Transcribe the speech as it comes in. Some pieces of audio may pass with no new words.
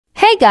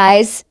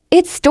guys,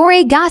 it's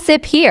Story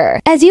Gossip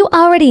here. As you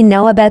already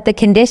know about the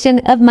condition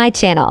of my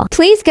channel,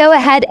 please go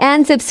ahead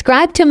and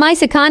subscribe to my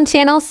second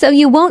channel so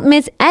you won't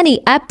miss any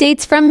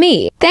updates from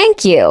me.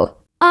 Thank you.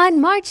 On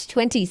March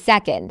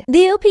 22nd,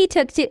 the OP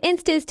took to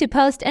Instas to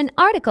post an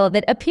article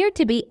that appeared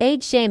to be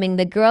age-shaming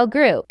the girl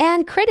group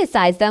and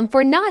criticized them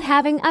for not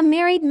having a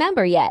married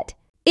member yet.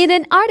 In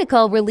an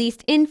article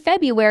released in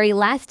February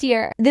last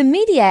year, the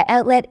media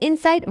outlet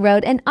Insight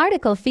wrote an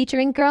article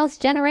featuring Girls'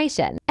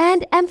 Generation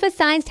and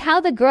emphasized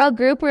how the girl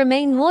group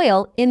remained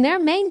loyal in their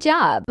main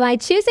job by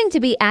choosing to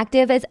be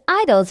active as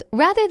idols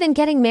rather than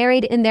getting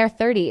married in their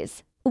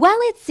 30s. While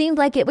it seemed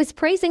like it was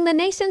praising the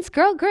nation's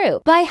girl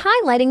group by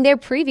highlighting their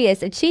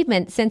previous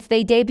achievements since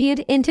they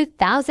debuted in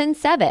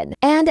 2007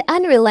 and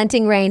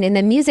unrelenting reign in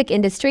the music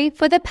industry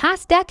for the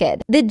past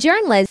decade, the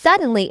journalist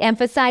suddenly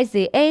emphasized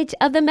the age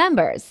of the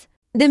members.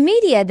 The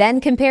media then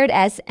compared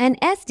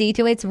SNSD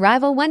to its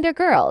rival Wonder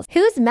Girls,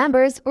 whose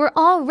members were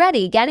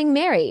already getting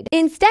married,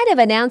 instead of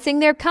announcing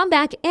their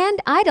comeback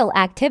and idol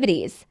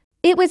activities.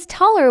 It was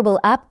tolerable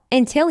up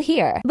until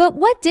here, but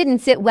what didn't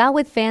sit well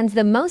with fans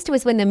the most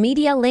was when the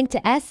media linked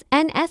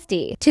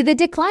SNSD to the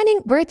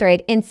declining birth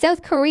rate in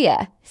South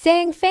Korea,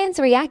 saying fans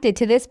reacted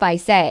to this by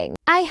saying,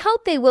 "I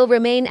hope they will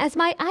remain as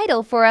my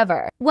idol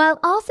forever," while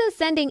also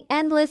sending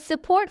endless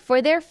support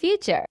for their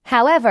future.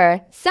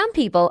 However, some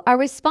people are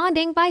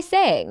responding by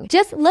saying,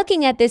 "Just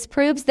looking at this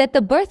proves that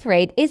the birth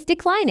rate is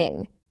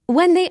declining."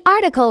 When the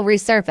article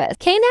resurfaced,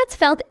 Knats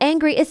felt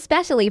angry,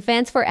 especially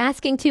fans for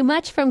asking too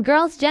much from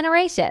Girls'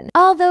 Generation,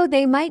 although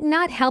they might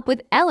not help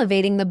with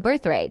elevating the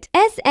birth rate.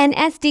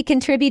 SNSD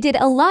contributed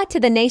a lot to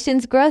the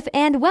nation's growth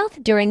and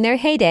wealth during their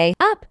heyday,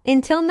 up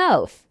until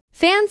now.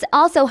 Fans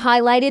also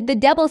highlighted the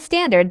double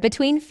standard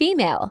between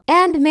female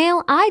and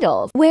male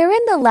idols, wherein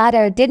the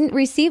latter didn't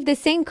receive the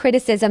same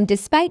criticism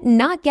despite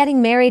not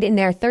getting married in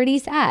their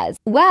 30s as,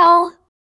 well,